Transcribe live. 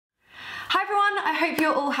I hope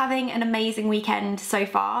you're all having an amazing weekend so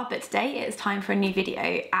far, but today it's time for a new video,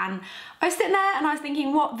 and I was sitting there and I was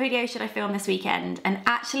thinking, what video should I film this weekend? And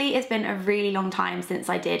actually it's been a really long time since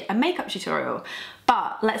I did a makeup tutorial.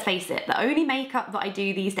 But let's face it, the only makeup that I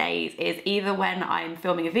do these days is either when I'm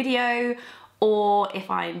filming a video or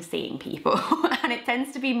if I'm seeing people. And it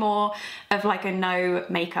tends to be more of like a no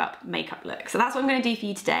makeup look. So that's what I'm gonna do for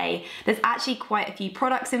you today. There's actually quite a few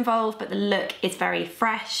products involved, but the look is very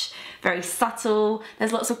fresh, very subtle.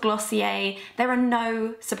 There's lots of Glossier. There are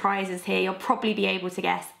no surprises here. You'll probably be able to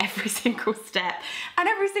guess every single step and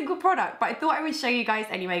every single product, but I thought I would show you guys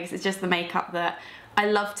anyway because it's just the makeup that I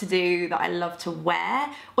love to do, that I love to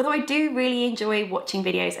wear. Although I do really enjoy watching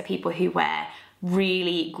videos of people who wear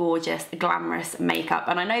really gorgeous, glamorous makeup,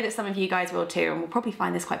 and I know that some of you guys will too, and will probably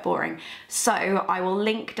find this quite boring. So I will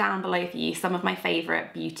link down below for you some of my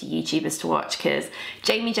favourite beauty YouTubers to watch, because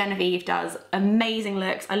Jamie Genevieve does amazing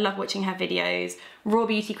looks. I love watching her videos. Raw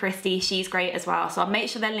Beauty Christy, she's great as well. So I'll make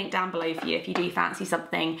sure they're linked down below for you if you do fancy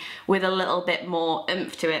something with a little bit more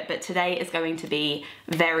oomph to it. But today is going to be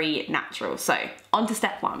very natural. So on to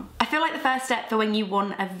step one. I feel like the first step for when you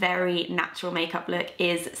want a very natural makeup look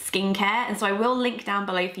is skincare. And so I will link down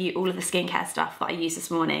below for you all of the skincare stuff that I used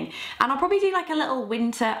this morning. And I'll probably do like a little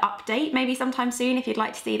winter update maybe sometime soon if you'd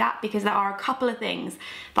like to see that, because there are a couple of things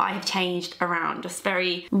that I have changed around. Just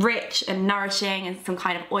very rich and nourishing and some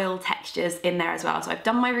kind of oil textures in there as well. So I've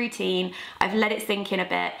done my routine, I've let it sink in a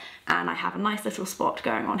bit, and I have a nice little spot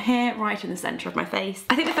going on here, right in the center of my face.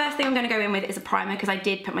 I think the first thing I'm gonna go in with is a primer, because I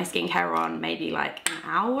did put my skincare on maybe like an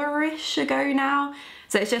hour-ish ago now.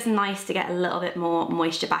 So it's just nice to get a little bit more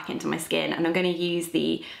moisture back into my skin. And I'm gonna use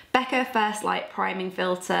the Becca First Light Priming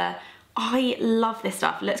Filter. I love this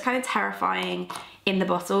stuff. It looks kind of terrifying in the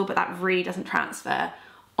bottle, but that really doesn't transfer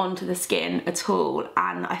onto the skin at all,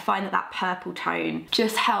 and I find that that purple tone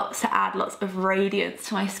just helps to add lots of radiance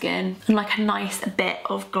to my skin and like a nice bit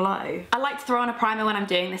of glow. I like to throw on a primer when I'm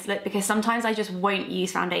doing this look because sometimes I just won't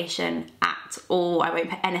use foundation at all. I won't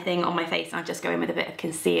put anything on my face and I just go in with a bit of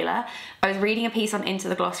concealer. I was reading a piece on Into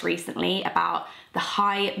the Gloss recently about the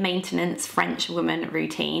high maintenance French woman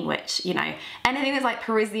routine, which, you know, anything that's like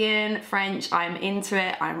Parisian, French, I'm into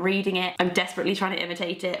it, I'm reading it, I'm desperately trying to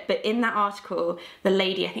imitate it. But in that article, the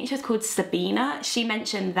lady, I think she was called Sabina, she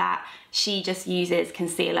mentioned that she just uses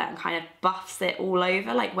concealer and kind of buffs it all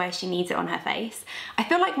over, like where she needs it on her face. I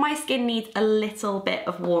feel like my skin needs a little bit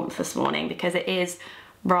of warmth this morning because it is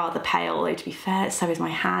rather pale, although to be fair, so is my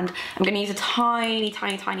hand. I'm gonna use a tiny,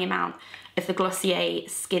 tiny, tiny amount of the Glossier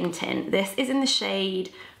Skin Tint. This is in the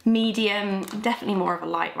shade medium, definitely more of a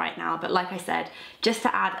light right now, but like I said, just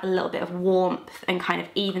to add a little bit of warmth and kind of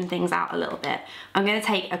even things out a little bit, I'm gonna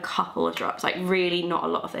take a couple of drops, like really not a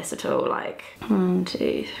lot of this at all, like 1,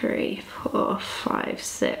 2, 3, 4, 5,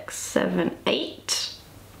 6, 7, 8,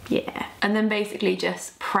 yeah. And then basically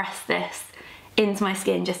just press this into my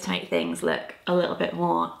skin just to make things look a little bit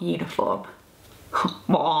more uniform.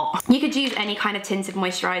 You could use any kind of tinted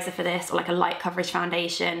moisturiser for this, or like a light coverage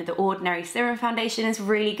foundation. The Ordinary Serum Foundation is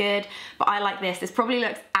really good, but I like this. This probably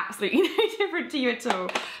looks absolutely no different to you at all,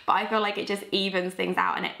 but I feel like it just evens things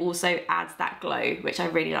out and it also adds that glow, which I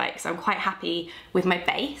really like. So I'm quite happy with my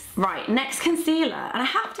base. Right, next concealer. And I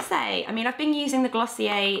have to say, I mean, I've been using the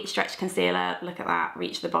Glossier Stretch Concealer. Look at that,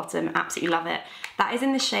 reach the bottom, absolutely love it. That is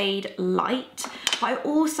in the shade Light, but I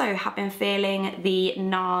also have been feeling the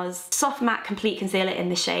NARS Soft Matte Complete Concealer in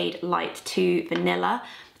the shade Light to Vanilla.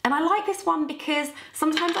 And I like this one because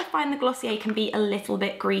sometimes I find the Glossier can be a little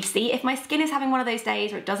bit greasy. If my skin is having one of those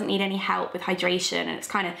days where it doesn't need any help with hydration and it's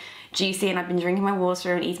kind of juicy and I've been drinking my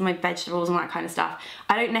water and eating my vegetables and all that kind of stuff,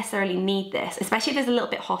 I don't necessarily need this, especially if it's a little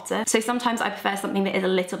bit hotter. So sometimes I prefer something that is a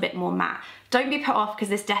little bit more matte. Don't be put off because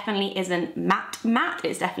this definitely isn't matte.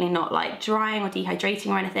 It's definitely not like drying or dehydrating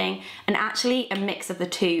or anything. And actually a mix of the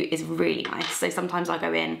two is really nice. So sometimes I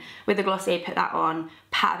go in with the Glossier, put that on,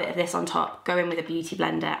 pat a bit of this on top, go in with a beauty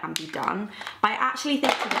blender and be done. But I actually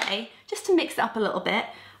think today, just to mix it up a little bit,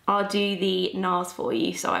 I'll do the NARS for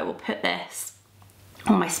you. So I will put this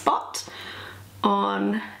on my spot,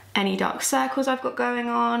 on any dark circles I've got going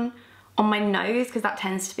on my nose, because that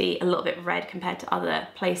tends to be a little bit red compared to other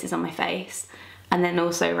places on my face, and then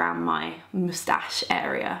also around my moustache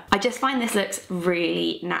area. I just find this looks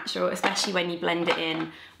really natural, especially when you blend it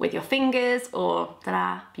in with your fingers or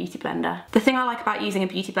ta-da, beauty blender. The thing I like about using a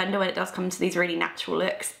beauty blender when it does come to these really natural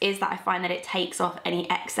looks is that I find that it takes off any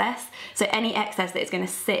excess. So any excess that is gonna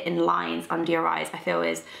sit in lines under your eyes, I feel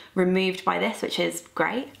is removed by this, which is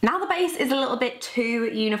great. Now the base is a little bit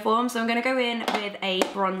too uniform, so I'm gonna go in with a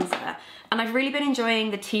bronzer. And I've really been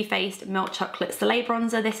enjoying the Too Faced Milk Chocolate Soleil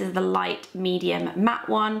Bronzer. This is the light, medium, Slim Matte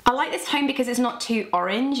one. I like this tone because it's not too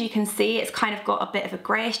orange. You can see it's kind of got a bit of a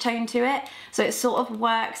greyish tone to it. So it sort of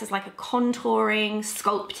works as like a contouring,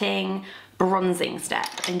 sculpting, bronzing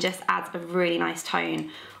step and just adds a really nice tone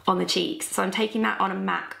on the cheeks. So I'm taking that on a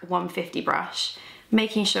MAC 150 brush,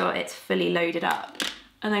 making sure it's fully loaded up,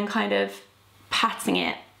 and then kind of patting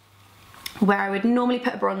it where I would normally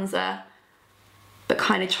put a bronzer, but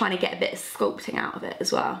kind of trying to get a bit of sculpting out of it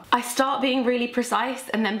as well. I start being really precise,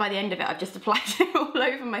 and then by the end of it I've just applied it all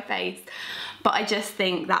over my face. But I just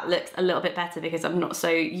think that looks a little bit better because I'm not so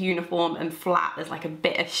uniform and flat. There's like a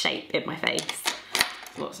bit of shape in my face.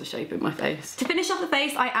 Lots of shape in my face. To finish off the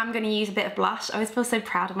face, I am going to use a bit of blush. I always feel so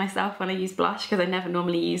proud of myself when I use blush because I never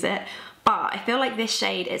normally use it. But I feel like this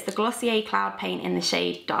shade, it's the Glossier Cloud Paint in the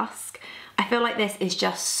shade Dusk. I feel like this is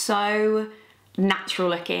just so natural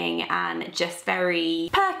looking and just very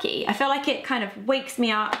perky. I feel like it kind of wakes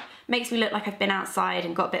me up, makes me look like I've been outside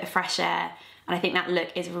and got a bit of fresh air. And I think that look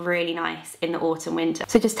is really nice in the autumn winter.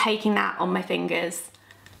 So just taking that on my fingers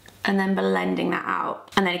and then blending that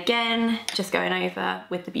out. And then again, just going over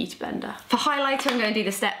with the Beauty Blender. For highlighter, I'm gonna do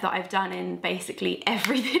the step that I've done in basically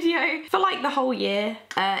every video for like the whole year.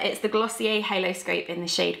 It's the Glossier Halo Scope in the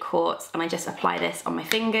shade Quartz, and I just apply this on my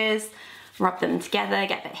fingers, rub them together,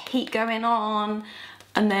 get a bit of heat going on,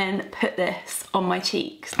 and then put this on my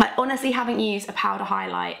cheeks. I honestly haven't used a powder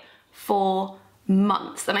highlight for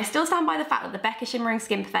months, and I still stand by the fact that the Becca Shimmering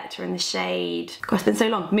Skin Perfector in the shade, God, it's been so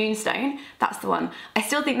long, Moonstone, that's the one. I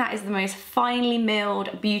still think that is the most finely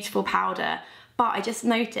milled, beautiful powder, but I just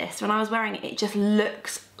noticed when I was wearing it, it just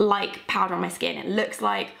looks like powder on my skin. It looks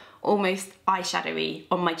like almost eyeshadowy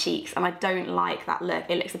on my cheeks, and I don't like that look.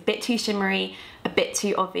 It looks a bit too shimmery, a bit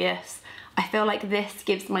too obvious. I feel like this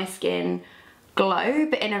gives my skin glow,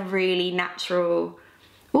 but in a really natural,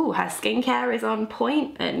 ooh, her skincare is on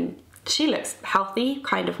point and she looks healthy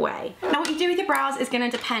kind of way. Now what you do with your brows is going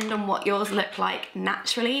to depend on what yours look like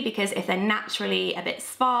naturally, because if they're naturally a bit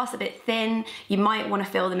sparse, a bit thin, you might want to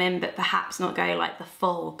fill them in but perhaps not go like the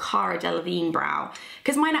full Cara Delevingne brow,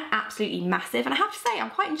 because mine are absolutely massive, and I have to say I'm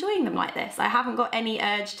quite enjoying them like this. I haven't got any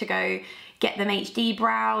urge to go get them HD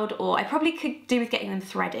browed, or I probably could do with getting them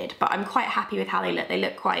threaded, but I'm quite happy with how they look. They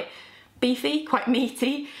look quite beefy, quite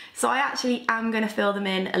meaty. So I actually am gonna fill them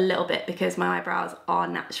in a little bit because my eyebrows are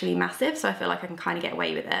naturally massive, so I feel like I can kind of get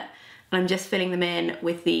away with it. And I'm just filling them in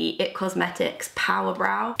with the IT Cosmetics Power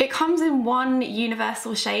Brow. It comes in one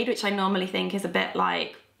universal shade, which I normally think is a bit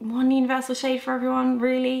like one universal shade for everyone,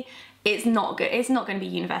 really. It's not good. It's not going to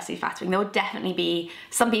be universally flattering. There will definitely be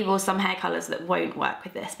some people, some hair colours that won't work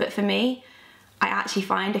with this, but for me, I actually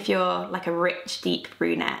find if you're like a rich, deep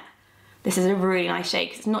brunette, this is a really nice shade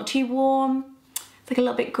because it's not too warm. It's like a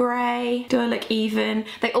little bit grey. Do I look even?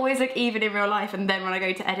 They always look even in real life, and then when I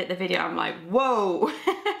go to edit the video, I'm like, whoa,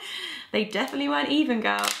 they definitely weren't even,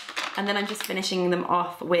 girl. And then I'm just finishing them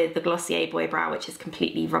off with the Glossier Boy Brow, which is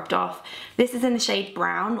completely rubbed off. This is in the shade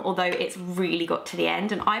Brown, although it's really got to the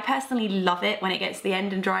end, and I personally love it when it gets to the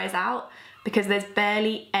end and dries out because there's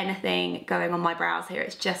barely anything going on my brows here.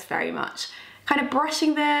 It's just very much kind of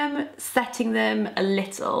brushing them, setting them a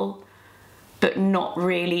little, but not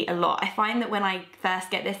really a lot. I find that when I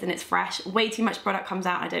first get this and it's fresh, way too much product comes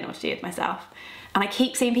out and I don't know what to do with myself. And I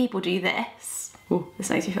keep seeing people do this. Ooh,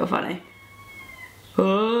 this makes me feel funny.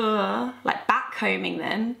 Like back combing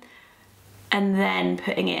them and then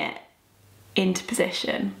putting it into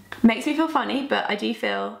position. Makes me feel funny, but I do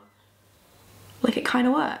feel like it kind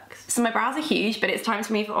of works. So my brows are huge, but it's time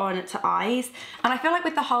to move on to eyes. And I feel like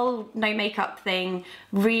with the whole no makeup thing,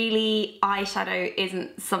 really eyeshadow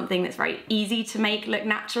isn't something that's very easy to make look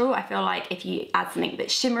natural. I feel like if you add something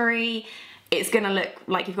that's shimmery, it's gonna look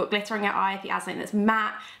like you've got glitter on your eye. If you add something that's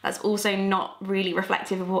matte, that's also not really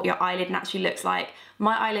reflective of what your eyelid naturally looks like.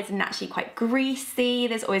 My eyelids are naturally quite greasy.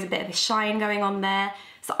 There's always a bit of a shine going on there.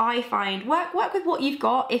 So I find work with what you've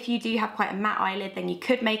got. If you do have quite a matte eyelid, then you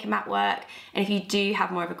could make a matte work. And if you do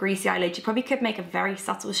have more of a greasy eyelid, you probably could make a very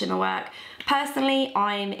subtle shimmer work. Personally,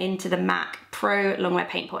 I'm into the MAC Pro Longwear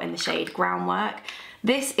Paint Pot in the shade Groundwork.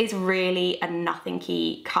 This is really a nothing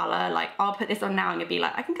key colour. Like, I'll put this on now and you'll be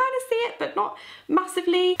like, I can kind of see it, but not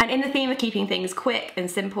massively. And in the theme of keeping things quick and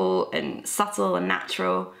simple and subtle and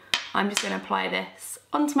natural, I'm just going to apply this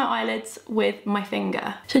onto my eyelids with my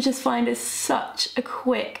finger. Which I just find is such a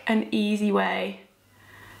quick and easy way.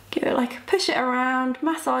 Give it like, push it around,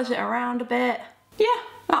 massage it around a bit. Yeah,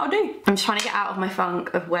 that'll do. I'm trying to get out of my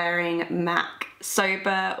funk of wearing MAC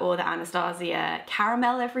Sober or the Anastasia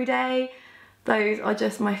Caramel every day. Those are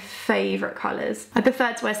just my favourite colours. I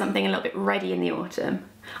prefer to wear something a little bit reddy in the autumn.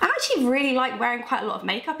 I actually really like wearing quite a lot of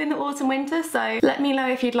makeup in the autumn winter, so let me know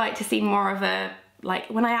if you'd like to see more of a like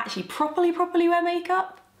when I actually properly wear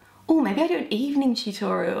makeup. Oh, maybe I do an evening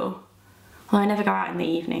tutorial. Well, I never go out in the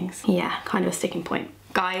evenings. Yeah, kind of a sticking point.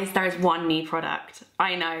 Guys, there is one new product.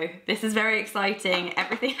 I know, this is very exciting.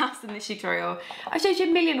 Everything else in this tutorial, I've showed you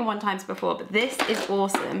 1,000,001 times before, but this is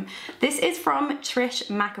awesome. This is from Trish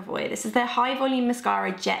McEvoy. This is their High Volume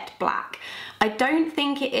Mascara Jet Black. I don't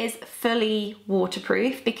think it is fully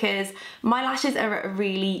waterproof because my lashes are at a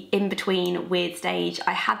really in-between weird stage.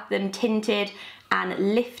 I had them tinted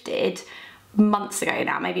and lifted months ago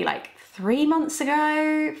now, maybe like 3 months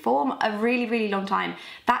ago, a really long time.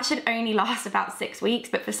 That should only last about 6 weeks,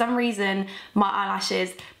 but for some reason my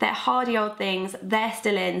eyelashes, they're hardy old things, they're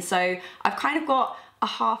still in, so I've kind of got a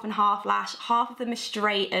half and half lash. Half of them are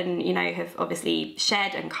straight and, you know, have obviously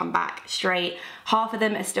shed and come back straight. Half of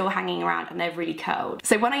them are still hanging around and they're really curled.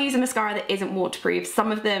 So when I use a mascara that isn't waterproof,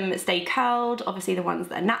 some of them stay curled, obviously the ones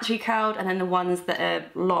that are naturally curled, and then the ones that are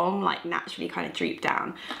long, like naturally kind of droop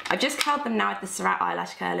down. I've just curled them now with the Surratt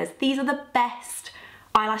eyelash curlers. These are the best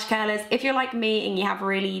eyelash curlers. If you're like me and you have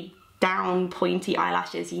really down pointy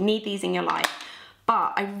eyelashes, you need these in your life.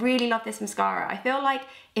 But I really love this mascara. I feel like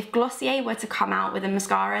if Glossier were to come out with a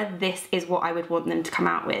mascara, this is what I would want them to come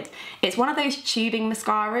out with. It's one of those tubing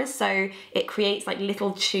mascaras, so it creates like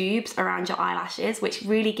little tubes around your eyelashes, which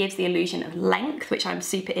really gives the illusion of length, which I'm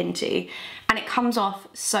super into. And it comes off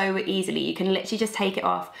so easily. You can literally just take it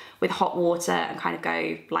off with hot water and kind of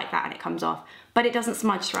go like that and it comes off. But it doesn't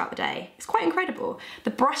smudge throughout the day. It's quite incredible. The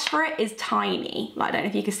brush for it is tiny. Like, I don't know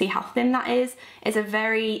if you can see how thin that is. It's a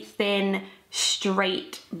very thin,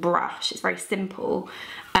 straight brush. It's very simple.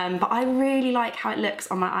 But I really like how it looks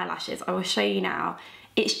on my eyelashes. I will show you now.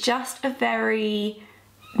 It's just a very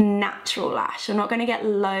natural lash. You're not gonna get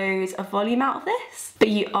loads of volume out of this, but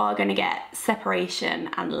you are gonna get separation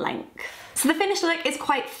and length. So the finished look is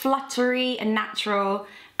quite fluttery and natural,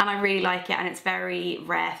 and I really like it, and it's very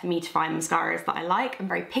rare for me to find mascaras that I like. I'm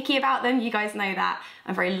very picky about them, you guys know that.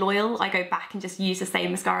 I'm very loyal. I go back and just use the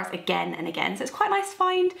same mascaras again and again, so it's quite nice to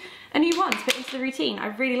find a new one to put into the routine. I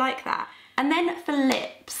really like that. And then for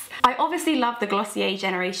lips, I obviously love the Glossier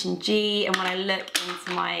Generation G, and when I look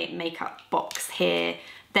into my makeup box here,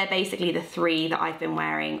 they're basically the 3 that I've been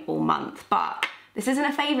wearing all month. But this isn't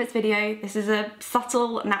a favourites video, this is a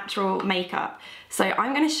subtle, natural makeup. So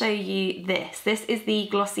I'm going to show you this. This is the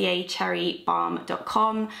Glossier Cherry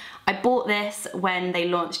Balm.com. I bought this when they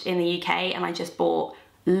launched in the UK, and I just bought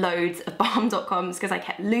loads of Balm.coms because I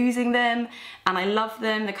kept losing them, and I love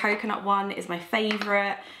them. The coconut one is my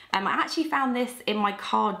favourite. I actually found this in my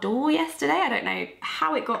car door yesterday. I don't know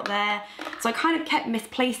how it got there. So I kind of kept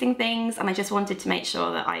misplacing things, and I just wanted to make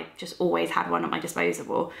sure that I just always had one at my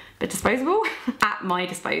disposal. At my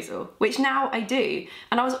disposal, which now I do.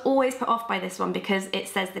 And I was always put off by this one because it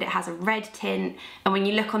says that it has a red tint, and when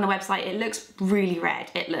you look on the website, it looks really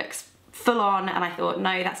red. It looks full on, and I thought,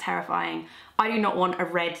 no, that's terrifying. I do not want a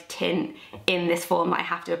red tint in this form that I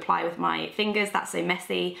have to apply with my fingers. That's so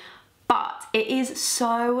messy. But it is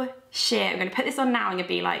so sheer. I'm gonna put this on now and you'll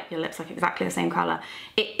be like, your lips look exactly the same color.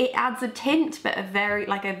 It adds a tint, but a very,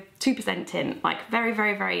 like a 2% tint, like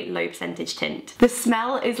very low percentage tint. The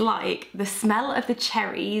smell is like the smell of the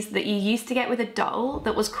cherries that you used to get with a doll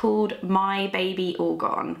that was called My Baby All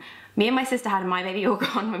Gone. Me and my sister had a My Baby All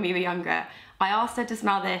Gone when we were younger. I asked her to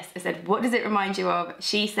smell this. I said, what does it remind you of?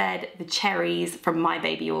 She said, the cherries from My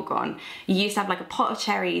Baby All Gone. You used to have like a pot of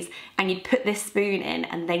cherries and you'd put this spoon in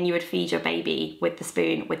and then you would feed your baby with the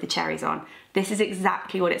spoon with the cherries on. This is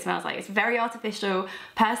exactly what it smells like. It's very artificial.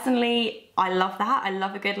 Personally, I love that. I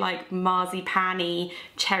love a good like marzipan-y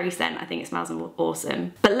cherry scent. I think it smells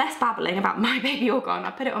awesome. But less babbling about My Baby All Gone.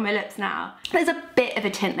 I'll put it on my lips now. There's a bit of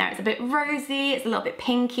a tint there. It's a bit rosy, it's a little bit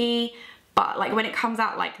pinky. But like when it comes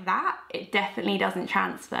out like that, it definitely doesn't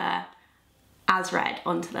transfer as red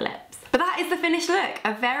onto the lips. But that is the finished look.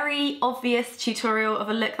 A very obvious tutorial of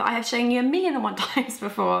a look that I have shown you 1,000,001 times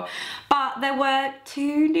before. But there were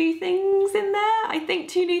 2 new things in there, I think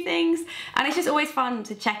 2 new things. And it's just always fun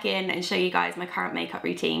to check in and show you guys my current makeup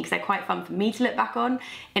routine because they're quite fun for me to look back on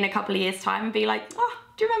in a couple of years' time and be like, oh,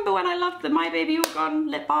 do you remember when I loved the My Baby All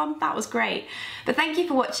Gone lip balm? That was great. But thank you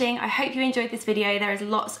for watching. I hope you enjoyed this video. There is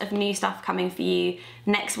lots of new stuff coming for you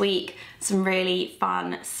next week. Some really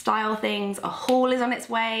fun style things. A haul is on its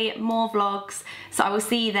way, more vlogs. So I will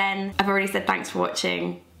see you then. I've already said thanks for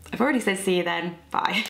watching. I've already said see you then. Bye.